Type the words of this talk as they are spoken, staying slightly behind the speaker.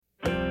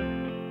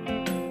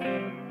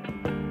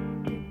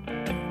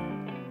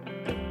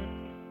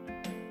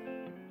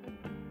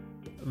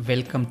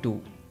Welcome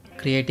to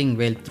Creating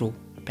Wealth Through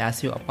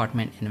Passive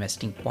Apartment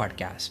Investing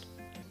podcast.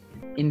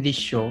 In this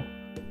show,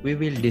 we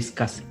will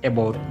discuss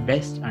about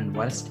best and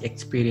worst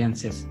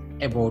experiences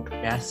about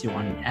passive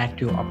and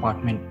active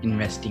apartment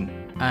investing.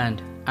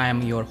 And I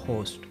am your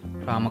host,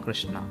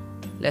 Ramakrishna.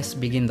 Let's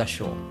begin the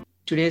show.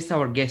 Today's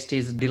our guest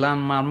is Dylan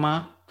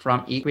Marma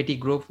from Equity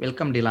Group.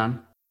 Welcome, Dylan.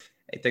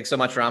 Hey, thanks so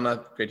much,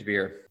 Rama. Great to be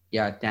here.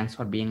 Yeah, thanks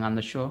for being on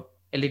the show.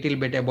 A little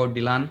bit about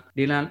Dylan.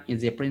 Dylan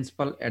is a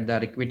principal at the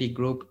Equity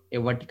Group, a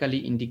vertically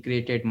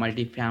integrated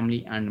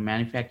multifamily and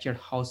manufactured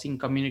housing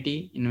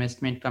community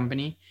investment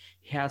company.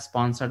 He has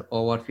sponsored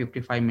over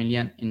 55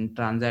 million in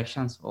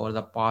transactions over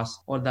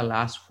the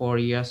last 4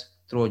 years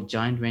through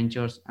joint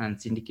ventures and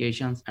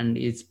syndications, and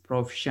is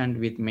proficient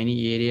with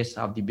many areas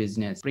of the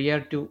business.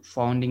 Prior to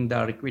founding the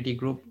Equity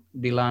Group,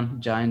 Dylan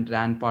joined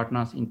Rand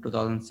Partners in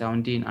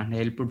 2017 and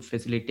helped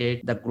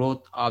facilitate the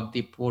growth of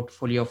the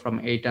portfolio from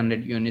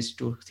 800 units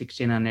to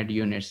 1600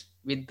 units.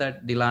 With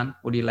that, Dylan,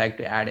 would you like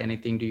to add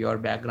anything to your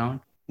background?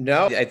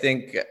 No, I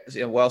think,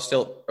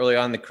 still early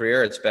on in the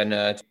career, it's been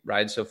a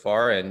ride so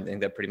far, and I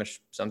think that pretty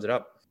much sums it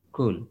up.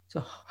 Cool.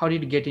 So how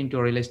did you get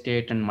into real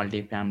estate and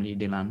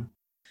multifamily, Dylan?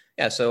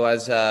 Yeah, so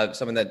as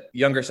someone that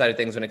younger side of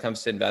things when it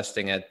comes to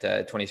investing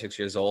at 26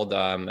 years old,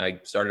 I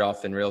started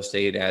off in real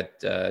estate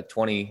at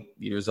 20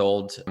 years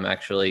old.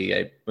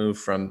 I moved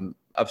from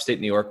upstate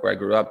New York, where I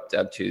grew up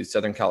to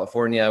Southern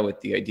California with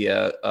the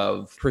idea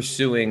of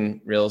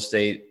pursuing real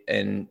estate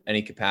in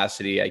any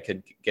capacity I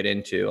could get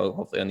into,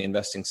 hopefully on the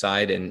investing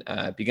side, and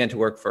began to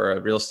work for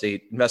a real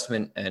estate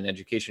investment and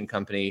education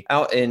company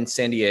out in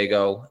San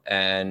Diego,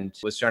 and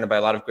was surrounded by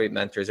a lot of great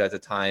mentors at the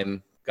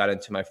time. Got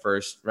into my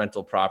first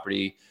rental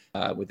property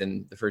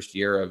within the first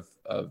year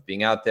of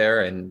being out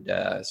there, and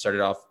started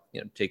off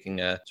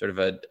taking a sort of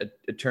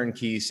a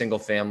turnkey single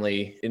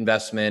family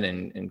investment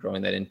and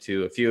growing that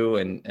into a few.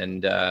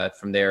 And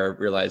from there,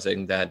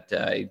 realizing that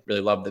I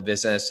really loved the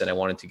business and I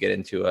wanted to get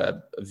into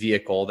a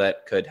vehicle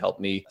that could help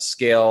me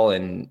scale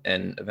and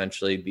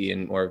eventually be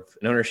in more of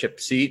an ownership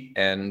seat.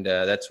 And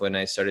that's when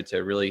I started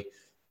to really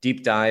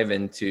deep dive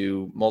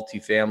into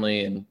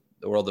multifamily and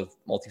the world of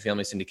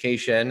multifamily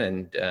syndication.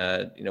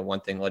 And, one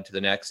thing led to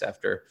the next.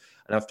 After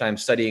enough time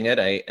studying it,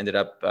 I ended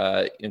up,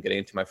 getting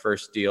into my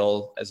first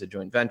deal as a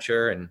joint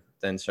venture, and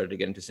then started to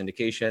get into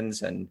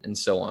syndications and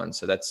so on.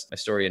 So that's my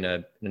story in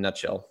a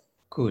nutshell.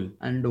 Cool.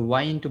 And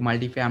why into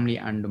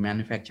multifamily and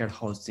manufactured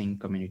housing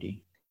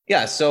community?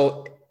 Yeah.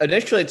 So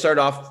initially it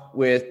started off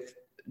with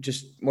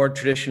just more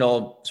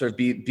traditional sort of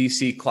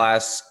BC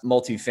class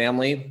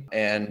multifamily.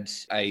 And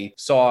I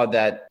saw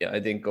that, I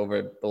think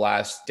over the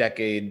last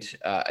decade,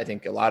 I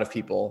think a lot of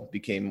people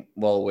became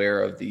well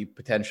aware of the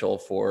potential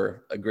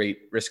for a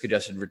great risk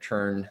adjusted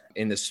return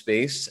in this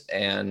space.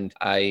 And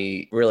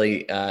I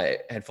really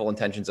had full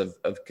intentions of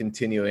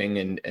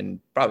continuing and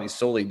probably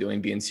solely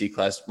doing B and C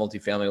class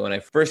multifamily when I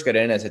first got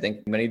in, as I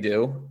think many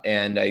do.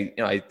 And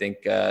I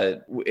think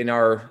in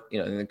our,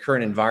 in the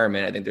current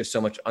environment, I think there's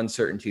so much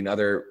uncertainty in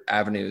other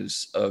avenues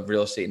of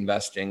real estate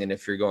investing. And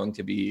if you're going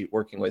to be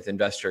working with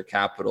investor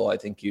capital, I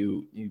think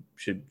you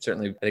should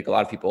certainly, I think a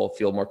lot of people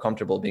feel more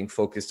comfortable being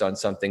focused on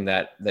something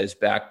that is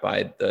backed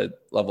by the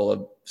level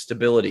of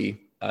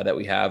stability that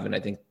we have. And I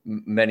think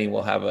many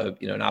will have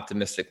an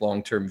optimistic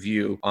long-term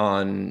view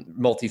on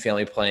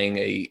multifamily playing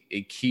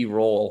a key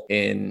role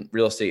in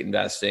real estate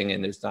investing.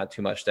 And there's not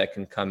too much that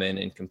can come in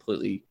and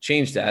completely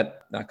change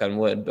that, knock on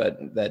wood,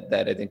 but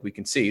that I think we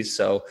can see.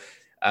 So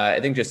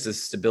I think just the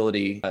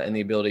stability and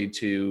the ability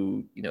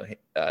to,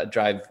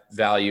 drive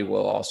value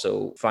while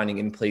also finding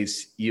in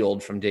place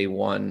yield from day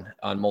one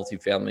on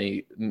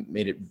multifamily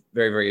made it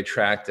very, very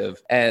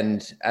attractive.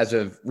 And as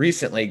of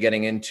recently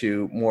getting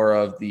into more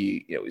of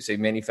the, we say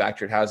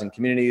manufactured housing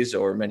communities,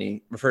 or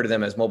many refer to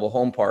them as mobile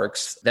home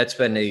parks, that's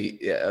been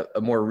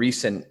a more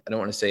recent, I don't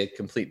want to say a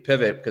complete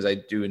pivot, because I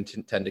do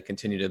intend to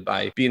continue to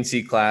buy B and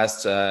C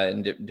class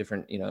and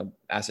different,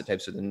 asset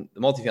types within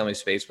the multifamily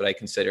space. But I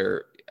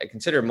consider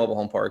mobile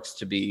home parks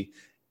to be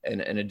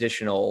an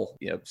additional,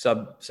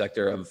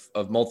 subsector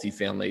of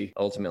multifamily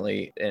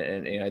ultimately.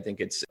 And I think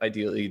it's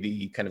ideally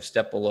the kind of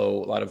step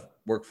below a lot of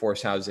workforce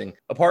housing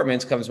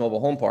apartments comes mobile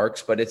home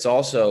parks, but it's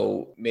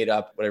also made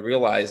up, what I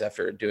realized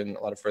after doing a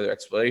lot of further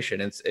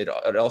exploration,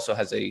 it also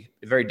has a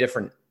very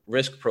different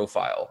risk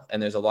profile.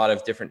 And there's a lot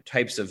of different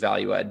types of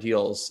value add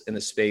deals in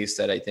the space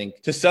that I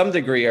think to some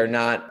degree are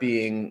not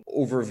being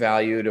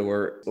overvalued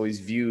or always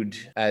viewed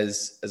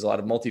as a lot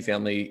of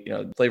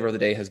multifamily, flavor of the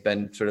day has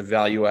been sort of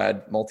value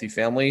add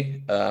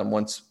multifamily.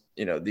 Once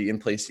the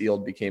in-place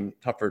yield became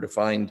tougher to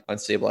find on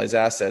stabilized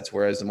assets,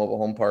 whereas the mobile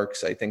home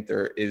parks, I think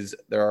there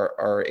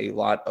are a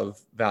lot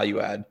of value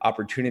add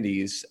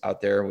opportunities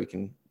out there. We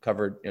can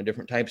covered,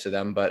 different types of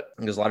them, but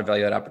there's a lot of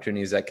value add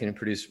opportunities that can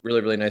produce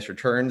really, really nice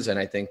returns. And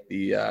I think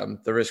the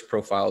risk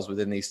profiles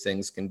within these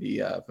things can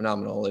be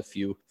phenomenal if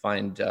you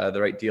find the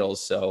right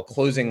deals. So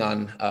closing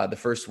on the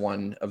first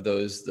one of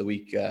those the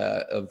week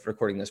of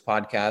recording this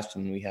podcast,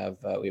 and we have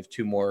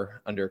two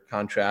more under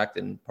contract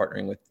and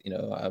partnering with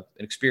an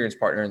experienced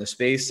partner in the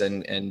space,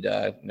 and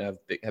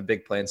have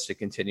big plans to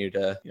continue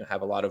to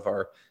have a lot of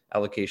our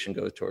allocation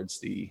go towards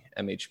the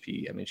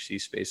MHC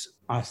space.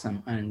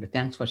 Awesome. And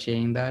thanks for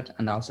sharing that.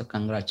 And also,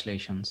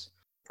 congratulations.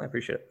 I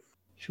appreciate it.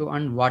 Sure.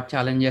 And what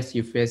challenges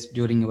you faced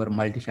during your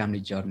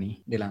multifamily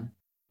journey, Dylan?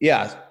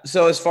 Yeah.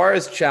 So as far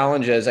as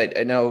challenges, I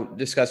know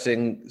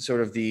discussing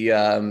sort of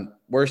the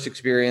worst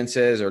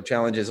experiences or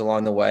challenges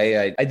along the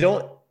way, I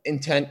don't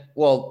intend,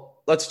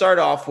 well, let's start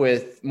off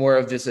with more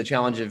of just a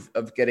challenge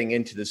of getting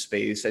into the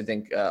space. I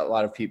think a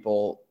lot of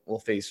people will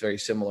face very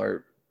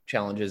similar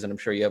challenges, and I'm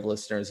sure you have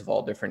listeners of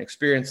all different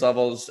experience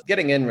levels.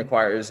 Getting in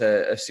requires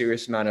a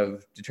serious amount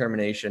of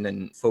determination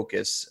and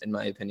focus, in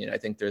my opinion. I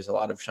think there's a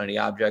lot of shiny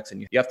objects,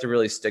 and you have to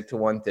really stick to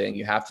one thing.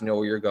 You have to know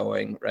where you're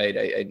going, right?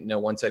 I know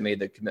once I made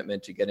the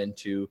commitment to get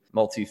into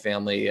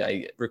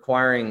multifamily,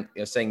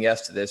 saying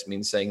yes to this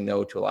means saying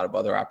no to a lot of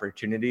other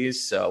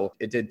opportunities. So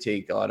it did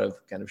take a lot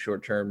of kind of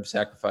short-term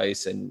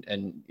sacrifice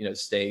and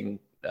staying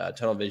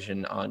tunnel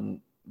vision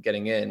on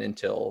getting in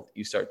until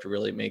you start to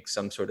really make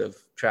some sort of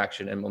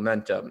traction and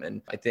momentum.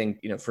 And I think,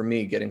 for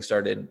me, getting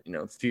started,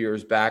 a few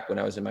years back when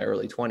I was in my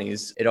early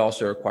 20s, it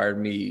also required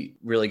me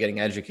really getting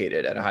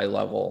educated at a high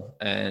level.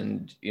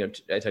 And,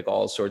 I took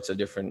all sorts of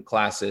different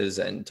classes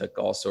and took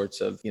all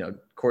sorts of,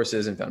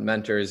 courses and found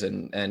mentors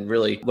and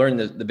really learned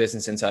the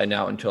business inside and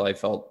out until I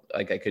felt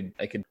like I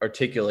could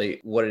articulate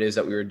what it is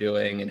that we were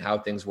doing and how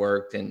things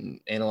worked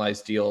and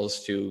analyze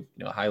deals to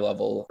a high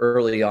level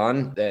early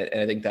on. And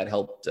I think that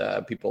helped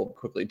people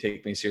quickly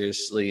take me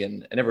seriously.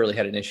 And I never really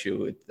had an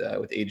issue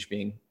with age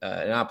being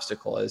an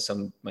obstacle as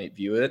some might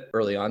view it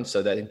early on.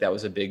 So I think that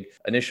was a big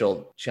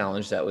initial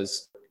challenge that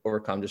was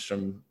overcome just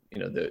from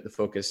the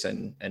focus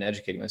and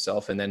educating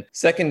myself. And then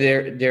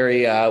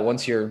secondary,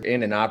 once you're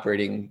in and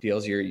operating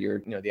deals, your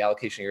the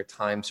allocation of your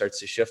time starts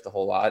to shift a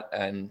whole lot,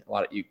 and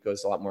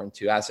goes a lot more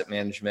into asset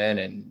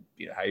management and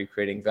how you're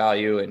creating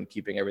value and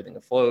keeping everything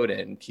afloat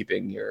and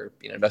keeping your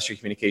investor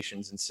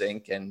communications in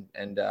sync.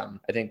 And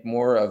I think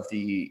more of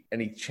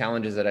any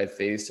challenges that I've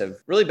faced have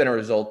really been a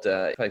result.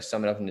 Probably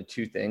sum it up into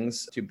two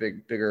things,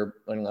 bigger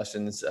learning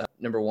lessons.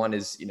 Number one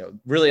is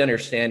really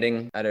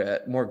understanding at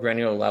a more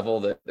granular level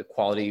the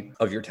quality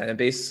of your tenant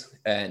base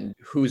and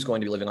who's going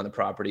to be living on the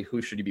property,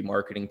 who should you be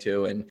marketing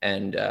to,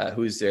 and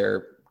who's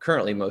there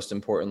currently, most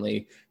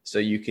importantly, so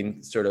you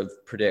can sort of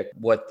predict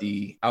what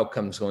the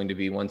outcome is going to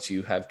be once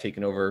you have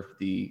taken over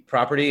the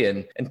property.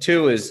 And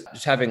two is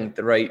just having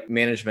the right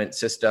management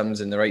systems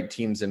and the right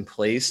teams in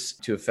place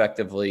to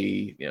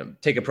effectively,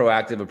 take a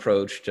proactive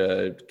approach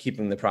to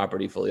keeping the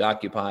property fully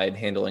occupied,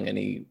 handling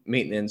any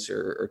maintenance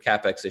or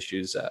CapEx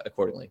issues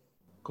accordingly.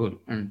 Cool.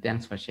 And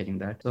thanks for sharing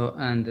that. So,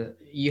 and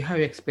you have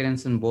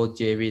experience in both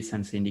JVs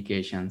and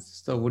syndications.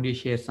 So would you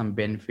share some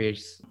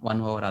benefits one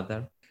over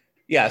other?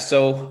 Yeah,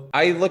 so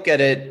I look at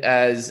it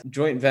as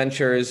joint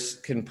ventures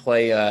can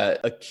play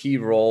a key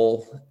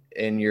role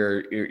in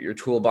your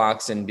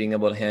toolbox and being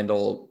able to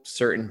handle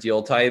certain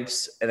deal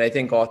types. And I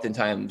think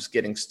oftentimes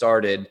getting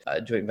started,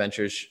 joint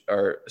ventures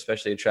are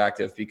especially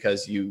attractive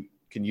because you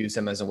can use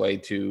them as a way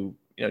to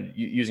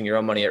using your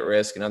own money at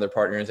risk and other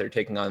partners that are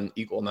taking on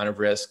equal amount of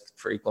risk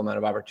for equal amount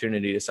of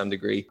opportunity to some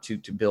degree to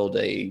build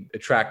a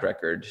track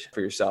record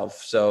for yourself.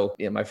 So,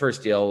 my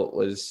first deal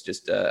was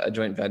just a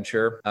joint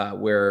venture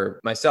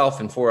where myself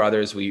and four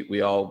others,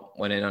 we all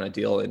went in on a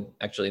deal in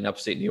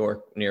upstate New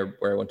York near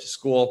where I went to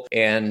school.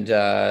 And,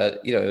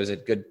 it was a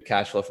good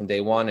cash flow from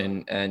day one.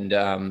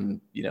 And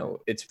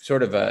it's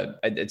sort of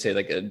I'd say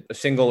like a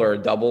single or a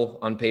double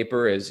on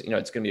paper is,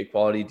 it's going to be a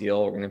quality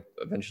deal. We're going to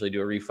eventually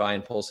do a refi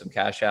and pull some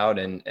cash out.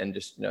 And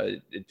just,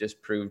 it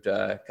just proved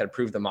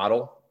the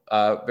model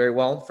very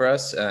well for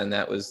us. And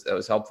that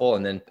was helpful.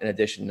 And then in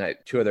addition,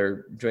 two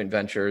other joint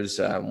ventures,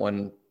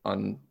 one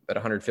on at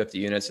 150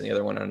 units and the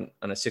other one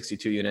on a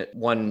 62 unit.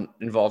 One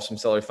involved some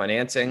seller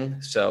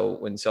financing. So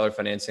when seller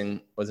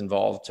financing was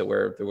involved to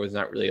where there was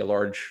not really a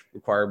large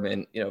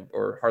requirement,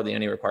 or hardly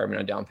any requirement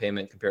on down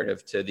payment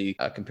comparative to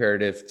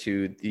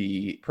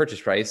the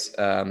purchase price,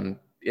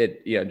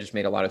 it just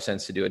made a lot of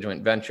sense to do a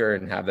joint venture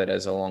and have that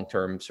as a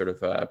long-term sort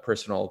of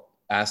personal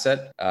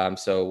asset.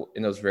 So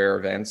in those rare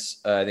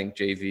events, I think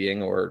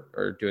JVing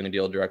or doing a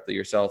deal directly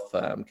yourself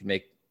can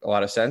make a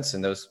lot of sense.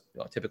 And those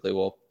typically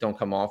don't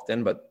come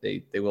often, but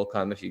they will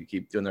come if you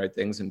keep doing the right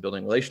things and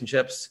building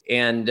relationships.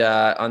 And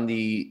on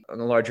the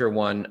larger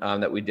one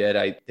that we did,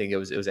 I think it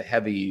was a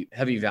heavy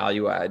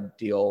value add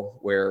deal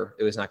where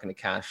it was not going to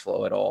cash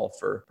flow at all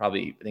for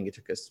probably, I think it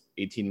took us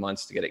 18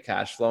 months to get it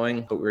cash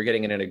flowing, but we were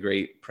getting it at a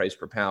great price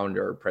per pound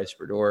or price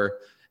per door.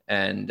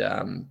 And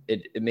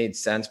it made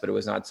sense, but it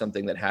was not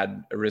something that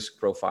had a risk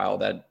profile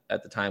that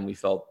at the time we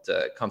felt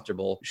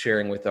comfortable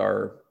sharing with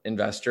our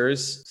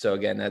investors. So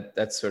again,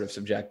 that's sort of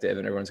subjective,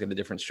 and everyone's got a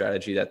different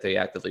strategy that they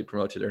actively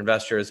promote to their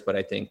investors. But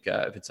I think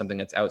if it's something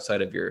that's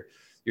outside of your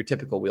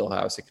typical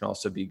wheelhouse, it can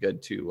also be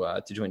good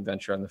to joint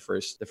venture on the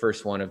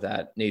first one of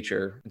that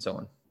nature and so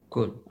on.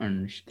 Cool.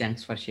 And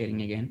thanks for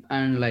sharing again.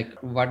 And like,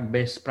 what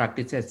best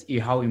practices you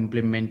have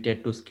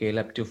implemented to scale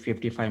up to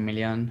 55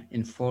 million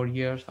in 4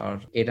 years, or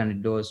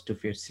 800 doors to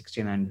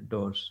 1600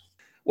 doors?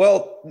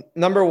 Well,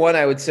 number one,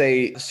 I would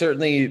say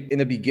certainly in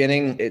the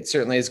beginning, it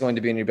certainly is going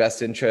to be in your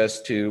best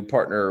interest to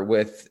partner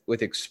with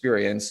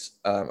experience.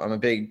 I'm a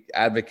big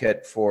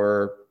advocate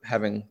for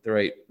having the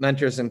right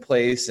mentors in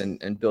place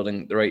and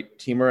building the right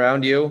team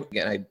around you.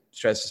 Again, I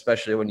stress,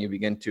 especially when you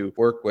begin to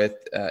work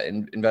with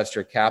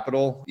investor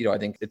capital, I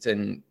think it's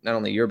in not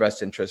only your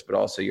best interest, but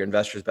also your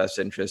investor's best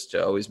interest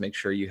to always make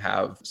sure you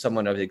have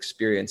someone of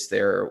experience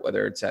there,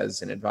 whether it's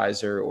as an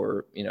advisor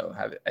or,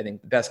 I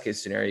think the best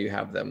case scenario, you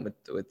have them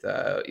with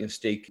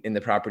stake in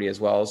the property as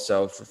well.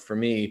 So for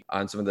me,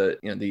 on some of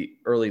the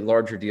early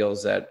larger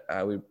deals that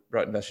we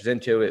brought investors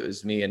into, it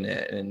was me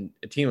and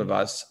a team of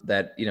us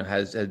that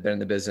has been in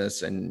the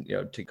business and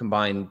to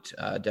combined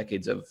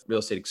decades of real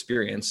estate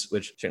experience,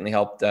 which certainly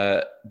helped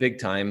big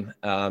time.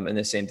 And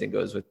the same thing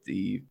goes with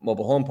the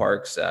mobile home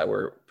parks.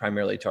 We're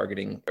primarily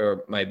targeting,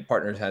 or my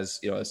partner has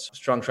a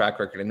strong track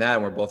record in that,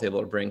 and we're both able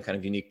to bring kind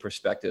of unique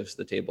perspectives to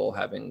the table,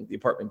 having the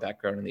apartment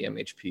background and the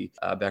MHP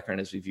background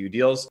as we view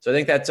deals. So I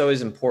think that's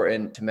always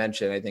important to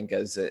mention. I think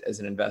as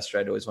an investor,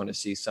 I'd always want to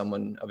see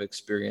someone of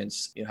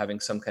experience, having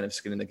some kind of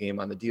skin in the game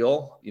on the deal,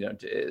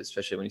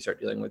 especially when you start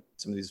dealing with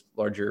some of these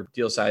larger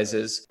deal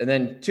sizes. And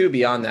then two,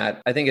 beyond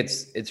that, I think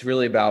it's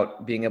really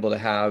about being able to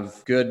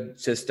have good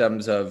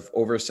systems of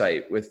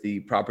oversight with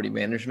the property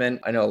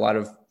management. I know a lot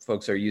of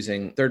folks are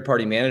using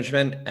third-party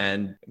management,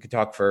 and we could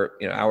talk for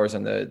hours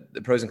on the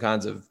pros and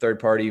cons of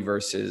third-party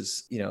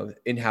versus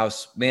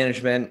in-house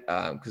management,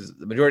 because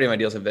the majority of my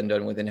deals have been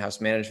done with in-house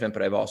management,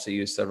 but I've also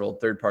used several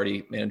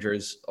third-party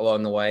managers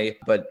along the way.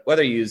 But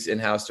whether you use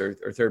in-house or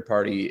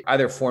third-party,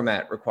 either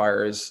format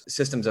requires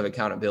systems of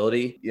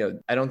accountability.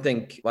 I don't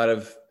think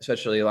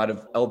especially a lot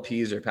of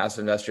LPs or passive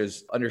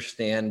investors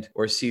understand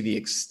or see the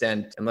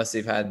extent, unless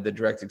they've had the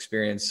direct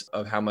experience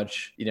of how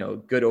much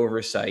good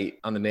oversight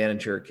on the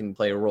manager can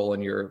play a role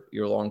in your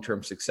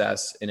long-term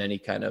success in any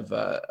kind of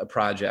a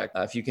project.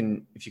 If you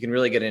can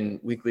really get in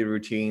weekly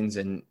routines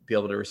and be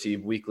able to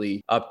receive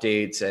weekly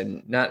updates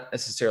and not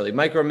necessarily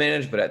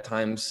micromanage, but at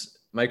times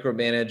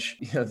micromanage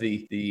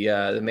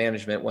the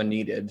management when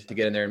needed, to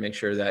get in there and make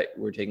sure that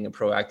we're taking a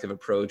proactive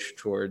approach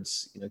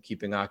towards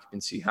keeping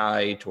occupancy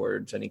high,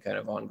 towards any kind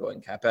of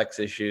ongoing capex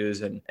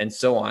issues and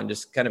so on.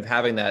 Just kind of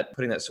putting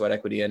that sweat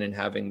equity in and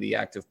having the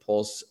active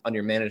pulse on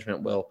your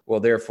management will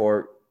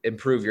therefore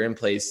improve your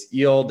in-place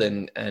yield,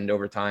 and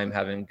over time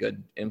having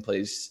good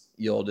in-place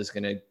yield is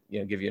going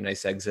to give you a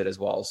nice exit as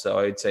well. So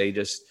I would say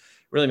just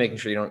really making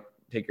sure you don't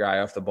take your eye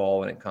off the ball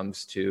when it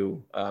comes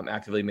to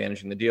actively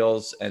managing the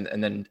deals. And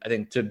then I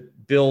think to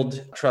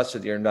build trust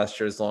with your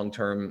investors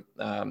long-term,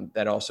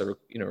 that also,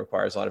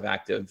 requires a lot of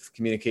active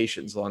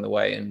communications along the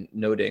way and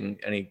noting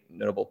any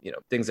notable,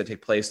 things that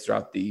take place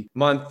throughout the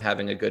month,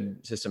 having a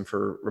good system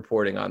for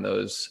reporting on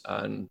those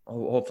on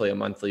hopefully a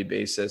monthly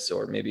basis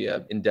or maybe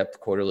a in-depth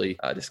quarterly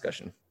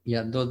discussion.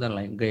 Yeah, those are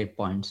like great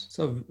points.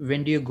 So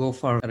when do you go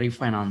for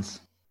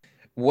refinance?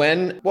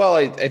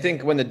 I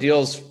think when the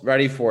deal's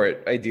ready for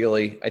it,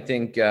 ideally. I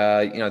think,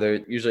 there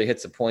usually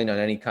hits a point on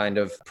any kind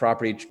of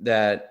property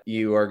that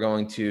you are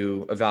going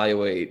to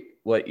evaluate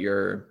what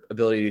your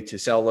ability to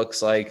sell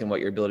looks like and what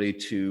your ability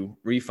to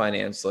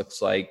refinance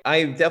looks like.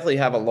 I definitely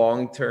have a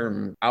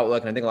long-term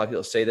outlook, and I think a lot of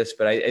people say this,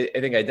 but I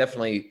think I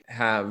definitely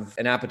have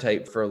an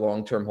appetite for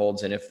long-term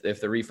holds. And if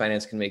the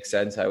refinance can make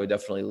sense, I would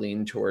definitely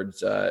lean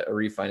towards a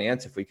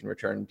refinance if we can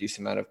return a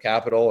decent amount of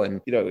capital.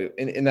 And,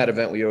 in that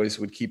event, we always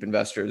would keep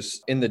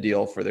investors in the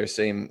deal for their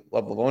same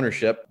level of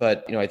ownership.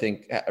 But, I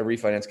think a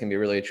refinance can be a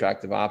really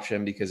attractive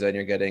option, because then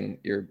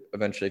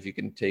eventually, if you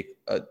can take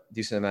a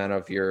decent amount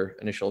of your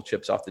initial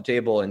chips off the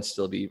table and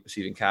still be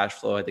receiving cash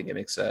flow, I think it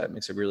makes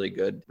a really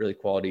good, really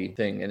quality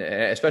thing. And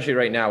especially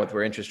right now with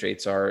where interest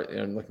rates are,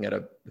 looking at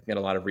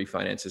a lot of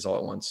refinances all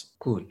at once.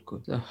 Cool.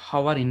 So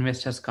how are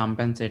investors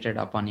compensated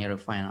upon your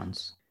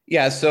refinance?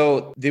 Yeah.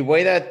 So the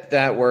way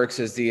that works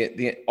is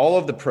the all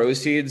of the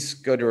proceeds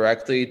go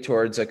directly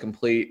towards a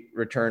complete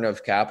return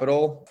of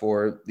capital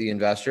for the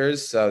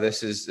investors. So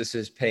this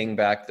is paying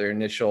back their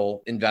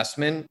initial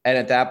investment. And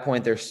at that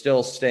point, they're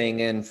still staying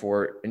in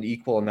for an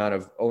equal amount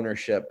of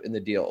ownership in the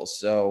deals.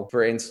 So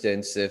for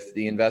instance, if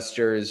the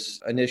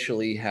investors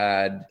initially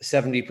had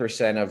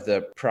 70% of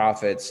the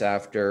profits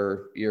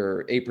after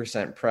your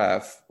 8%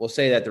 pref, we'll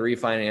say that the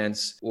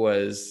refinance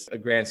was a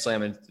grand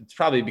slam, and it's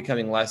probably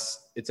becoming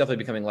less it's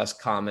definitely becoming less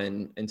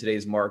common in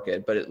today's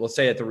market, but we'll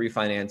say at the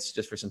refinance,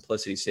 just for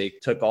simplicity's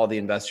sake, paid all the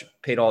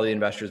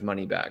investors'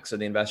 money back. So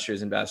the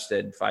investors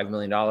invested $5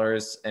 million,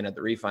 and at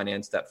the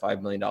refinance, that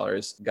 $5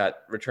 million got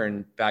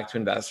returned back to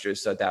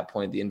investors. So at that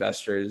point, the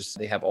investors,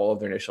 they have all of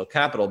their initial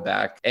capital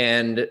back.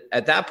 And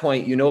at that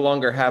point, you no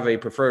longer have a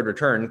preferred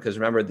return, because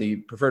remember, the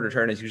preferred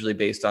return is usually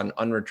based on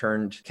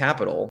unreturned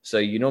capital. So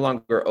you no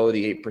longer owe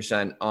the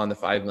 8% on the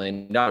 $5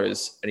 million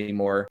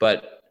anymore.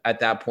 But at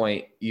that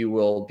point, you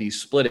will be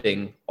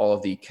splitting all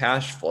of the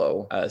cash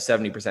flow,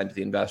 70% to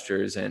the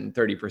investors and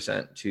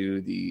 30%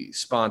 to the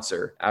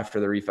sponsor after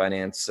the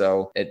refinance.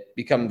 So it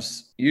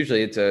becomes,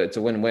 usually it's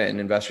a win-win.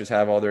 Investors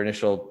have all their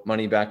initial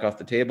money back off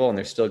the table, and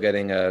they're still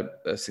getting a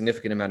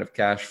significant amount of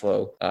cash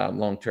flow,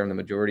 long-term, the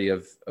majority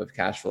of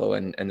cash flow,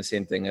 and the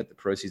same thing at the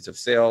proceeds of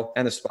sale.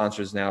 And the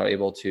sponsors now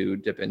able to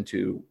dip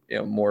into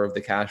more of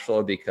the cash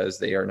flow, because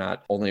they are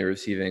not only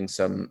receiving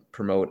some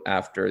promote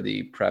after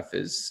the pref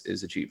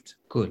is achieved.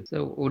 Cool.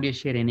 So would you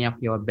share any of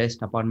your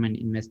best apartment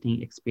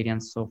investing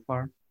experience so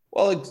far?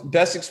 Well,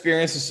 best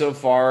experiences so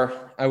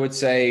far, I would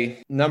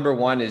say number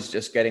one is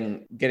just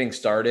getting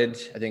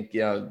started. I think,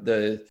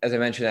 as I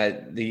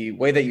mentioned, the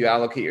way that you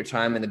allocate your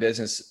time in the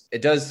business,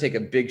 it does take a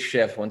big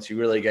shift once you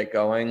really get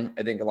going.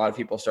 I think a lot of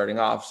people starting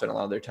off spend a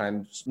lot of their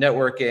time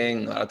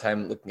networking, a lot of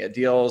time looking at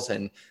deals,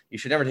 and you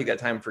should never take that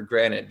time for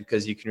granted,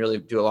 because you can really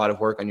do a lot of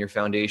work on your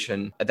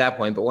foundation at that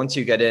point. But once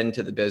you get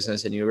into the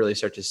business and you really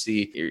start to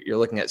see, you're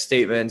looking at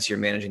statements, you're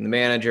managing the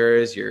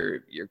managers,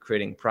 you're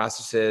creating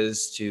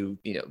processes to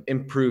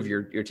improve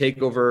your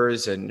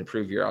takeovers and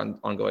improve your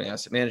ongoing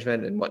asset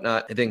management and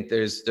whatnot. I think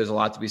there's a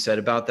lot to be said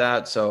about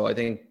that. So I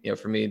think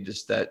for me,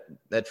 just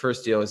that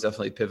first deal is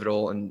definitely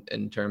pivotal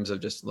in terms of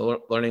just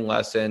learning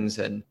lessons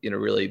and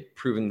really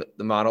proving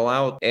the model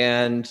out.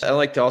 And I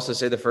like to also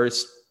say the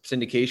first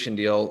syndication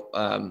deal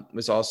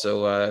was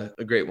also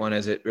a great one,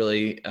 as it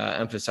really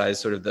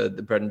emphasized sort of the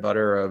bread and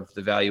butter of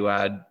the value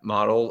add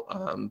model.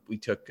 We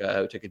took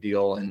a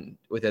deal, and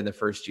within the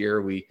first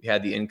year, we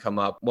had the income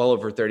up well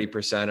over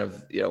 30%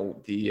 of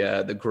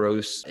the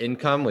gross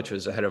income, which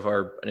was ahead of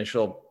our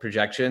initial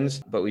projections.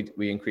 But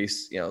we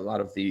increased a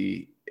lot of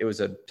the. It was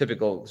a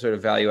typical sort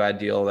of value add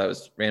deal that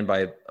was ran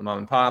by a mom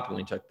and pop, and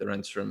we took the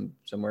rents from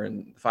somewhere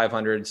in the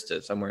 500s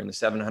to somewhere in the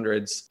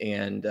 700s,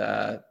 and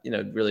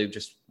really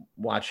just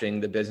watching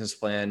the business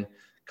plan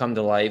come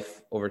to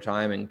life over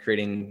time and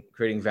creating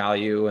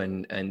value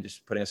and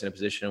just putting us in a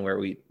position where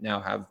we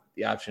now have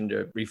the option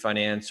to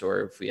refinance,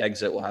 or if we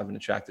exit, we'll have an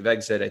attractive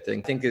exit. I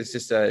think it's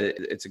just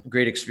it's a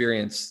great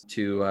experience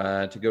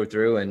to go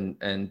through,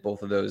 and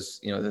both of those,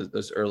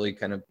 those early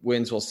kind of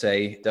wins, we'll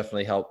say,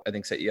 definitely help, I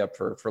think, set you up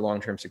for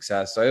long-term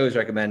success. So I always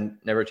recommend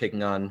never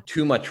taking on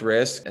too much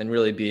risk and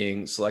really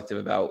being selective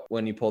about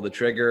when you pull the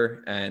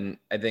trigger. And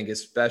I think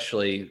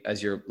especially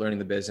as you're learning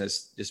the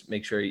business, just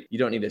make sure you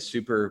don't need a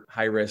super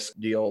high risk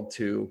deal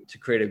to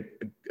create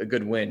a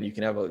good win. You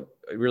can have a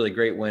really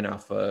great win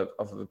off of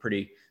a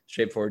pretty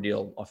straightforward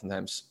deal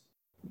oftentimes.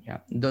 Yeah,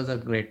 those are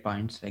great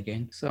points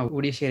again. So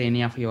would you share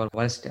any of your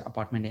worst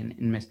apartment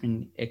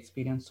investment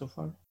experience so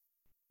far?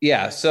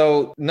 Yeah.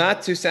 So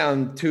not to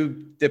sound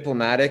too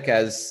diplomatic,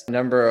 as a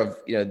number of,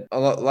 a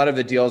lot of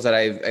the deals that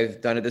I've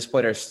done at this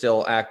point are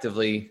still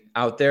actively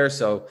out there.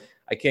 So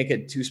I can't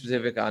get too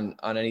specific on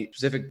any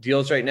specific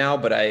deals right now,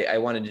 but I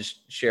want to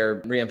just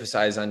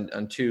reemphasize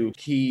on two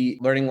key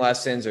learning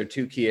lessons, or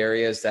two key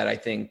areas that I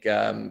think,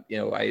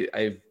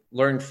 I've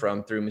learned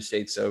from through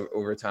mistakes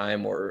over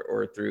time,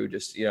 or through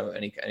just,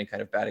 any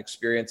kind of bad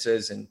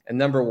experiences. And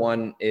number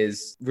one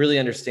is really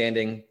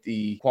understanding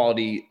the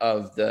quality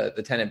of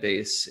the tenant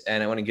base.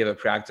 And I want to give a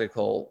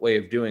practical way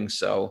of doing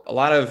so. A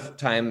lot of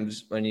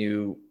times when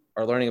you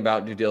are learning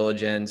about due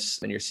diligence,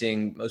 and you're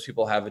seeing most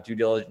people have a due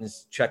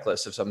diligence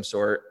checklist of some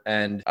sort.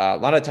 And a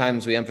lot of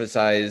times we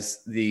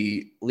emphasize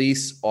the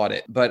lease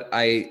audit, but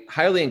I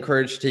highly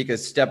encourage to take a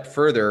step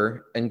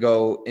further and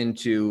go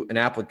into an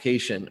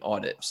application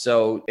audit.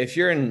 So if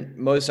you're in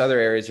most other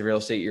areas of real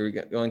estate, you're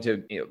going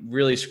to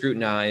really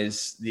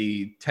scrutinize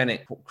the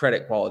tenant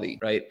credit quality,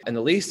 right? And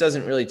the lease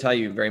doesn't really tell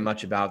you very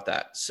much about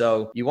that.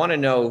 So you want to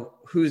know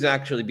who's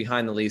actually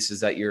behind the leases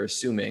that you're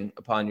assuming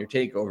upon your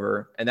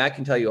takeover. And that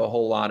can tell you a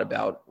whole lot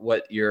about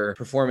what your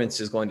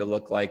performance is going to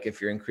look like if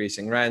you're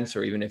increasing rents,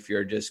 or even if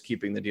you're just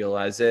keeping the deal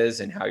as is,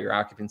 and how your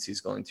occupancy is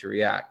going to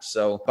react.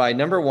 So by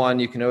number one,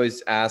 you can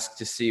always ask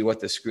to see what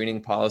the screening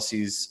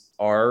policies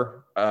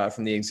are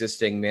from the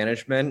existing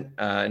management.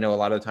 I know a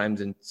lot of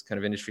times it's kind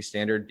of industry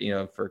standard,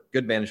 for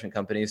good management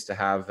companies to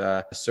have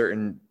a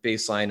certain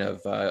baseline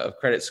of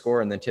credit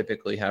score, and then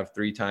typically have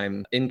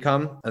 3-time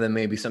income, and then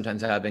maybe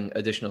sometimes having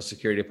additional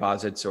security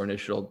deposits or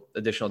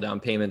additional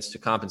down payments to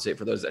compensate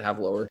for those that have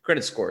lower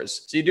credit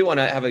scores. So you do want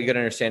to have a good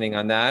understanding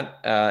on that.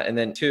 And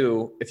then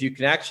two, if you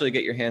can actually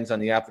get your hands on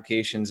the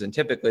applications, and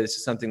typically this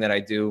is something that I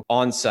do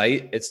on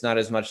site. It's not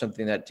as much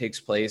something that takes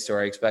place,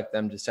 or I expect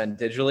them to send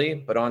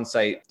digitally, but on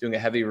site, doing doing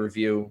a heavy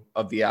review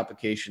of the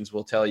applications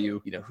will tell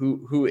you,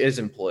 who is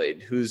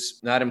employed, who's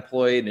not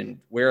employed, and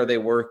where are they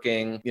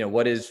working,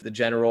 what is the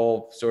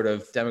general sort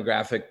of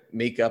demographic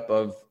makeup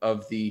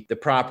of the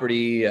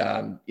property,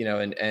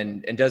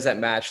 and does that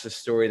match the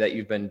story that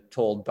you've been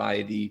told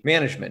by the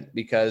management?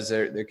 Because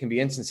there can be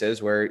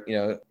instances where,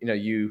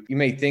 you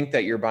may think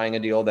that you're buying a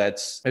deal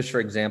that's, just for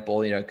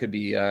example, it could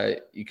be,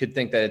 you could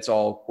think that it's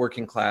all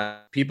working class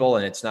people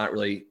and it's not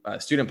really a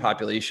student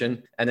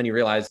population. And then you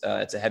realize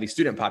it's a heavy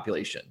student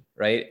population,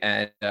 right?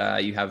 And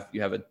you have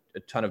a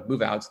ton of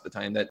move outs at the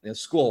time that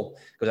school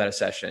goes out of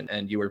session,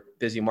 and you were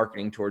busy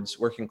marketing towards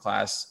working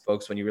class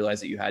folks when you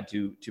realized that you had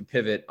to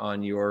pivot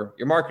on your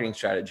marketing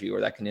strategy,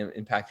 or that can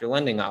impact your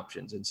lending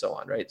options and so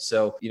on, right?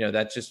 So,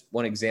 that's just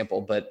one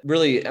example, but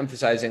really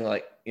emphasizing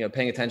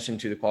paying attention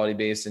to the quality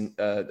base and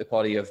the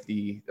quality of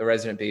the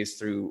resident base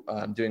through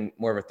doing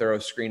more of a thorough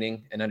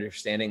screening and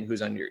understanding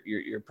who's on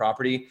your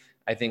property,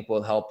 I think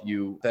will help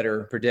you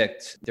better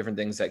predict different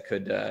things that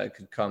could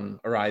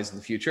arise in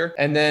the future.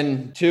 And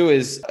then two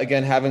is,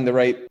 again, having the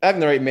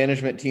right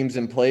management teams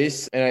in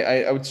place. And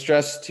I would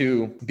stress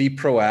to be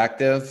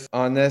proactive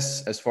on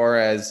this, as far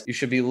as you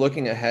should be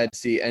looking ahead to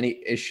see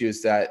any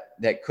issues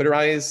that could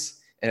arise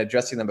and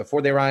addressing them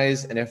before they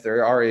rise. And if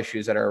there are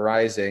issues that are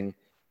arising,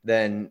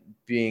 then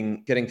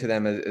getting to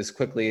them as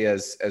quickly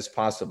as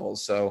possible.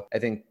 So I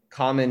think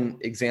common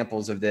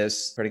examples of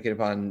this predicated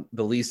upon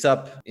the lease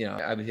up,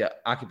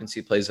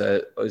 occupancy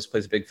always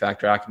plays a big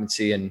factor.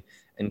 Occupancy and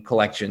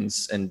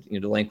collections and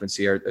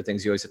delinquency are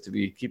things you always have to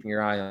be keeping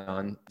your eye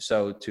on.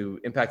 So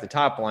to impact the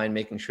top line,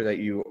 making sure that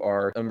you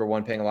are, number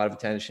one, paying a lot of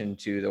attention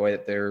to the way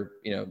that they're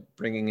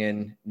bringing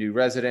in new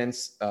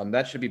residents.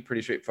 That should be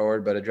pretty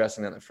straightforward, but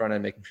addressing that in the front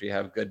end, making sure you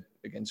have good,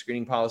 again,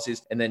 screening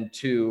policies. And then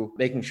two,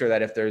 making sure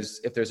that if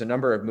there's a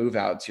number of move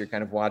outs, you're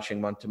kind of watching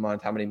month to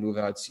month how many move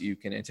outs you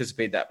can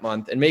anticipate that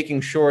month, and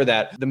making sure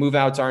that the move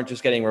outs aren't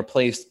just getting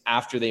replaced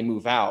after they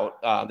move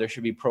out. There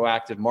should be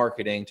proactive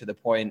marketing to the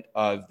point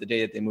of the day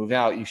that they move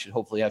out. You should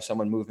hopefully have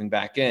someone moving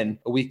back in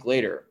a week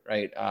later,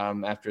 right?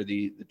 After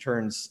the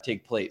turns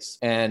take place.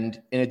 And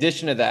in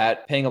addition to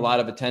that, paying a lot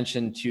of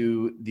attention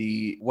to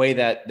the way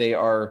that they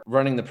are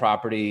running the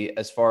property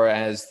as far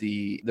as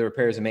the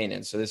repairs and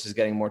maintenance. So this is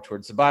getting more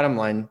towards the bottom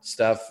line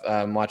stuff,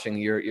 watching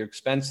your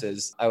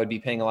expenses. I would be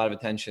paying a lot of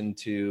attention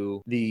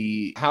to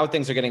how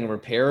things are getting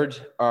repaired.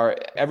 Are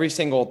every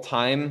single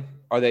time,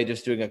 are they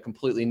just doing a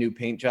completely new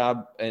paint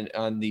job and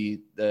on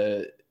the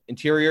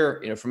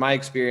interior? From my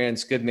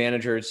experience, good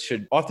managers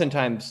should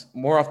oftentimes,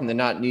 more often than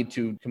not, need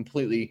to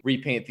completely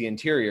repaint the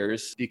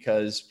interiors,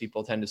 because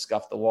people tend to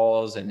scuff the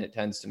walls and it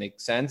tends to make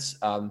sense.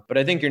 But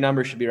I think your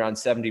number should be around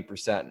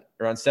 70%.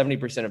 Around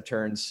 70% of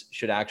turns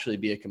should actually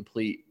be a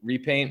complete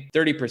repaint.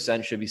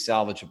 30% should be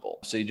salvageable.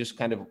 So you're just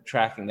kind of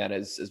tracking that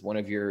as one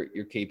of your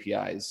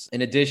KPIs.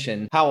 In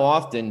addition, how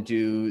often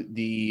do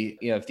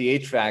if the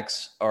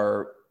HVACs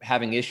are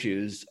having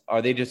issues,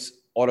 are they just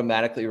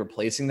automatically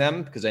replacing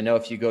them? Because I know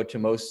if you go to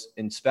most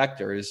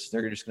inspectors,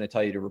 they're just going to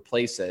tell you to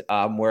replace it.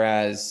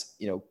 Whereas,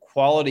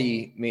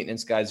 quality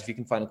maintenance guys, if you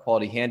can find a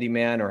quality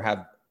handyman,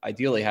 or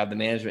ideally have the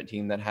management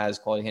team that has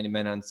quality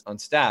handymen on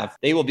staff,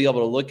 they will be able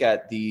to look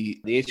at the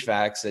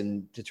HVACs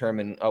and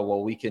determine, oh,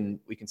 well, we can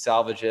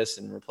salvage this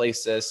and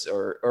replace this,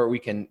 or we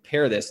can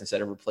pair this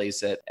instead of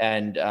replace it.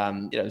 And,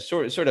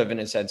 sort of in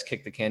a sense,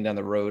 kick the can down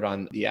the road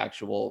on the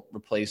actual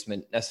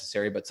replacement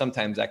necessary. But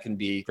sometimes that can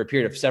be for a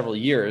period of several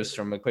years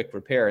from a quick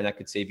repair, and that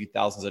could save you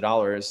thousands of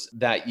dollars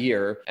that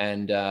year,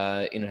 and,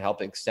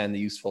 help extend the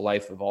useful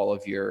life of all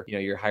of your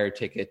higher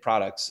ticket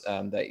products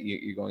that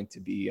you're going to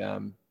be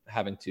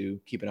having to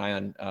keep an eye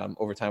on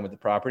over time with the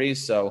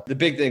properties. So the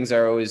big things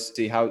are always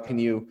see how can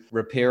you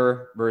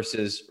repair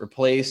versus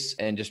replace,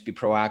 and just be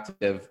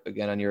proactive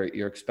again on your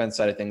expense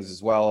side of things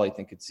as well. I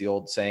think it's the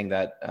old saying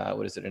that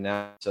an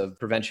ounce of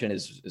prevention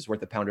is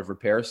worth a pound of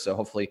repair. So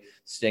hopefully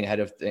staying ahead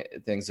of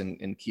things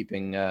and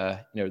keeping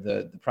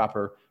the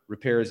proper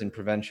repairs and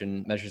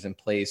prevention measures in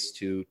place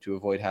to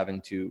avoid having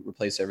to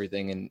replace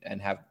everything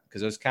and have,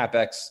 because those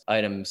CapEx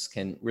items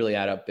can really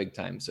add up big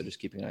time. So just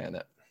keeping an eye on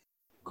that.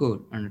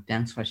 Good, and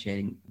thanks for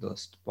sharing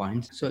those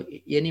points. So,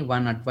 any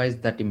one advice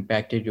that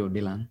impacted you,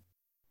 Dylan?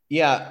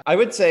 Yeah, I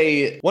would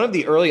say one of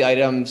the early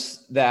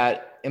items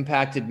that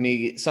impacted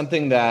me,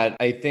 something that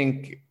I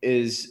think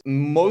is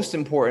most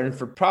important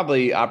for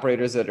probably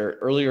operators that are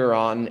earlier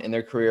on in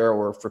their career,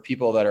 or for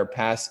people that are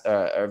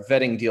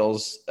vetting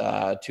deals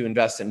to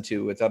invest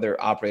into with other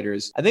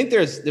operators. I think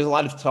there's a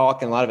lot of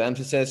talk and a lot of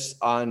emphasis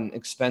on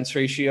expense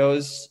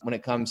ratios when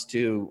it comes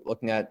to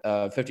looking at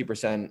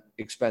 50%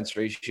 expense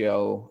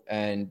ratio,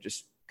 and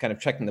just kind of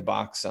checking the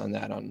box on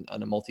that on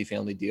a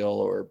multifamily deal,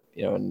 or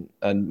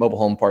a mobile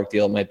home park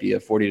deal might be a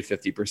 40 to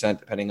 50%,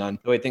 depending on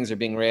the way things are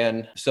being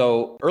ran.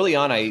 So early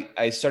on,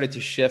 I started to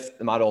shift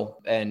the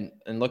model and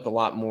look a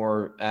lot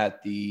more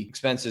at the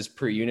expenses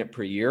per unit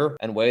per year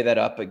and weigh that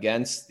up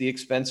against the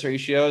expense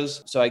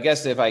ratios. So I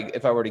guess if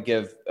I were to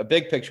give a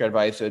big picture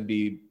advice, it would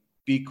be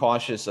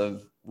cautious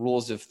of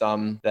rules of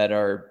thumb that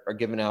are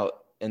given out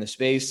in the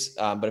space.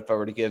 But if I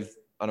were to give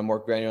on a more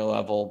granular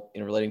level,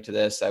 relating to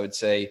this, I would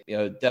say,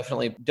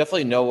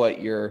 definitely know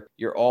what your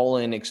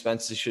all-in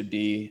expenses should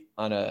be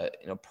on a,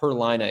 per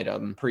line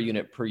item, per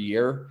unit, per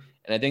year.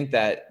 And I think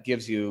that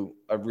gives you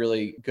a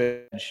really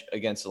good edge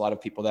against a lot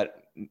of people that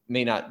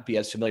may not be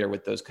as familiar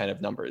with those kind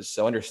of numbers.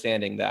 So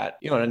understanding that,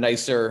 on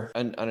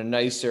a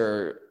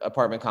nicer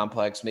apartment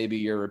complex, maybe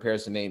your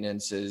repairs and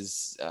maintenance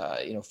is,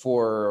 $400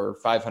 or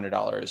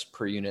 $500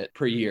 per unit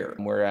per year.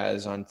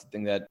 Whereas on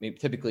something that maybe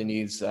typically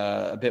needs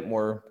a bit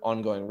more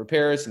ongoing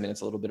repairs,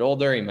 it's a little bit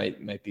older, you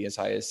might be as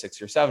high as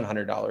 $600 or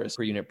 $700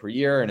 per unit per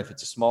year. And if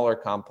it's a smaller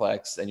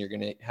complex, then you're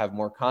going to have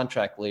more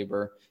contract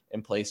labor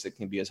in place that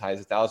can be as high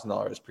as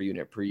 $1,000 per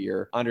unit per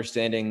year.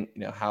 Understanding,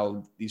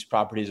 how these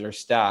properties are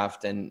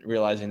staffed and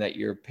realizing that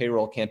your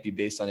payroll can't be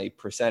based on a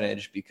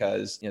percentage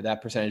because,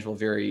 that percentage will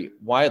vary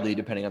widely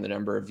depending on the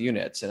number of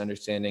units, and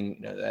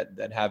understanding,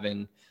 that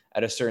having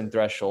at a certain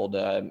threshold,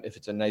 if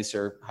it's a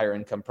nicer, higher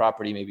income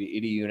property, maybe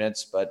 80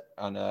 units, but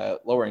on a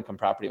lower income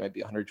property, it might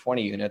be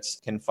 120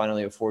 units, can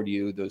finally afford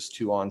you those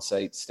two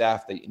on-site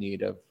staff that you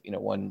need of,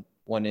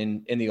 one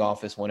in the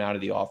office, one out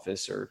of the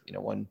office, or,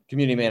 one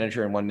community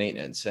manager and one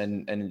maintenance,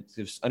 and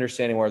just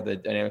understanding more of the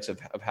dynamics of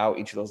how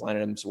each of those line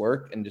items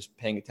work, and just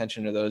paying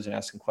attention to those and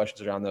asking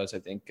questions around those, I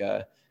think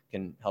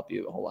can help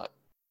you a whole lot.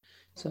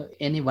 So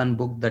any one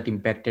book that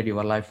impacted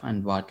your life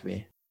and what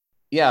way?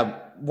 Yeah,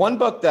 one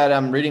book that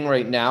I'm reading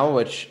right now,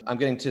 which I'm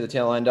getting to the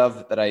tail end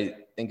of, that I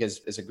think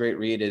is a great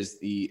read, is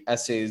the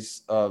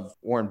Essays of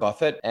Warren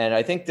Buffett. And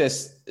I think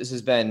this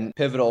has been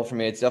pivotal for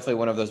me. It's definitely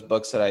one of those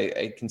books that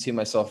I can see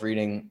myself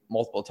reading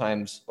multiple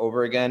times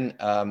over again,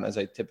 as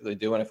I typically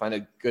do when I find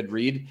a good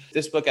read.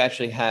 This book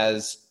actually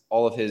has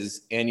all of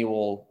his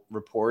annual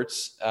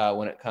reports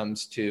when it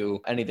comes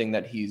to anything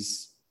that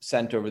he's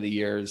sent over the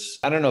years.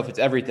 I don't know if it's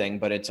everything,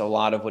 but it's a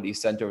lot of what he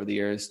sent over the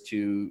years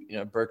to,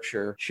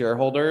 Berkshire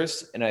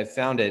shareholders. And I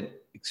found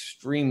it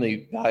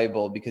extremely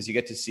valuable because you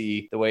get to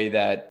see the way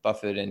that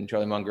Buffett and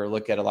Charlie Munger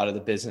look at a lot of the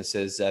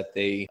businesses that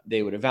they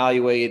would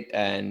evaluate,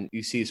 and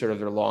you see sort of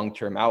their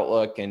long-term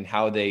outlook and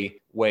how they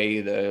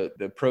weigh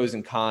the pros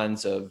and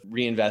cons of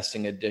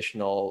reinvesting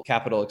additional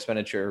capital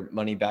expenditure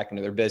money back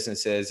into their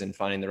businesses and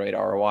finding the right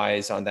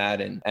ROIs on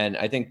that. And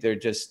I think they're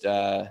just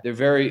they're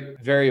very,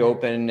 very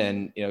open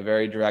and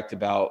very direct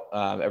about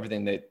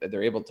everything that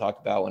they're able to talk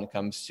about when it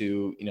comes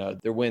to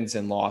their wins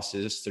and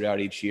losses throughout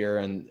each year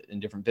and in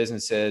different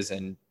businesses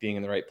and being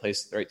in the right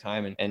place at the right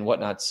time and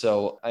whatnot.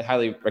 So I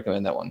highly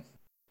recommend that one.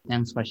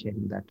 Thanks for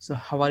sharing that. So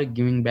how are you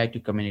giving back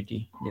to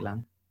community,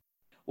 Dylan?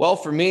 Well,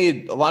 for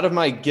me, a lot of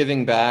my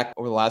giving back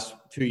over the last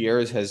few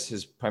years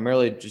has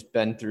primarily just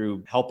been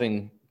through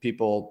helping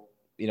people,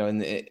 in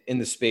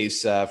the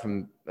space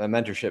from a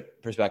mentorship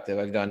perspective.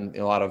 I've done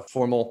a lot of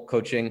formal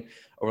coaching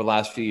over the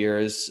last few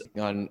years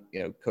on,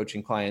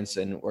 coaching clients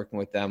and working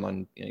with them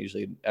on,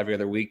 usually every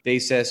other week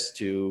basis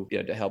to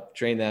help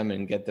train them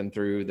and get them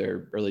through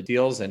their early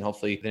deals, and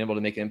hopefully been able to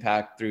make an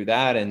impact through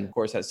that. And of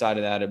course, outside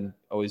of that, I'm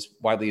always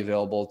widely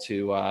available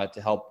to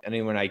help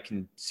anyone I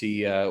can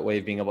see a way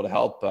of being able to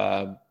help,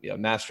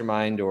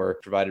 mastermind or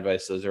provide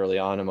advice to those early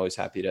on. I'm always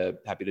happy to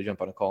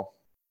jump on a call.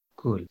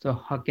 Cool. So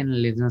how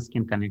can listeners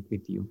connect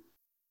with you?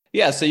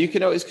 Yeah, so you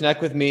can always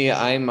connect with me.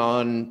 I'm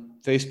on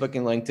Facebook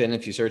and LinkedIn.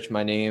 If you search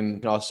my name, you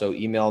can also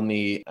email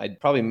me. I'm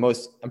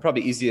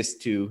probably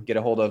easiest to get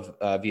a hold of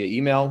via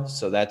email.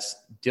 So that's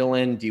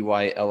Dylan,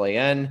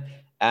 Dylan,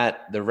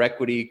 at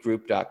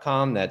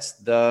therequitygroup.com. That's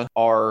the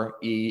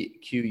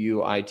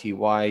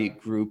REQUITY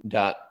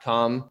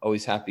group.com.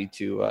 Always happy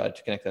to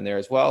connect on there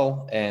as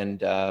well.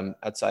 And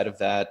outside of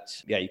that,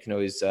 you can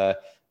always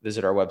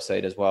visit our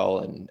website as well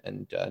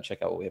and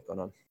check out what we have going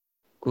on.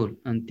 Cool.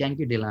 And thank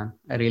you, Dylan.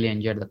 I really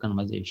enjoyed the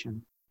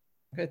conversation.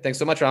 Okay. Thanks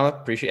so much, Rama.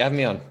 Appreciate you having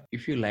me on.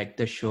 If you like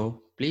the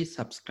show, please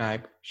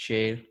subscribe,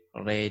 share,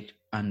 rate,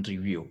 and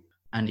review.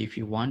 And if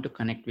you want to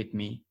connect with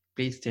me,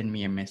 please send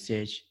me a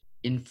message,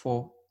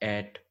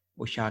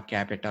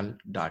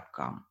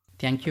 info@ushacapital.com.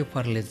 Thank you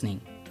for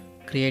listening.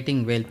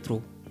 Creating Wealth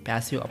Through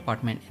Passive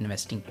Apartment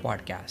Investing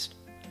podcast.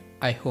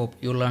 I hope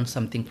you learned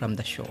something from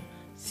the show.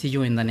 See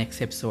you in the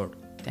next episode.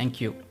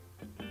 Thank you.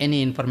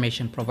 Any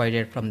information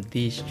provided from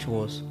these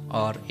shows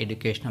are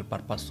educational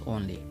purpose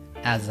only.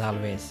 As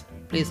always,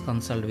 please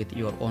consult with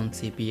your own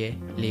CPA,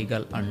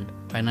 legal and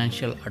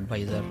financial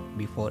advisor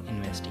before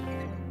investing.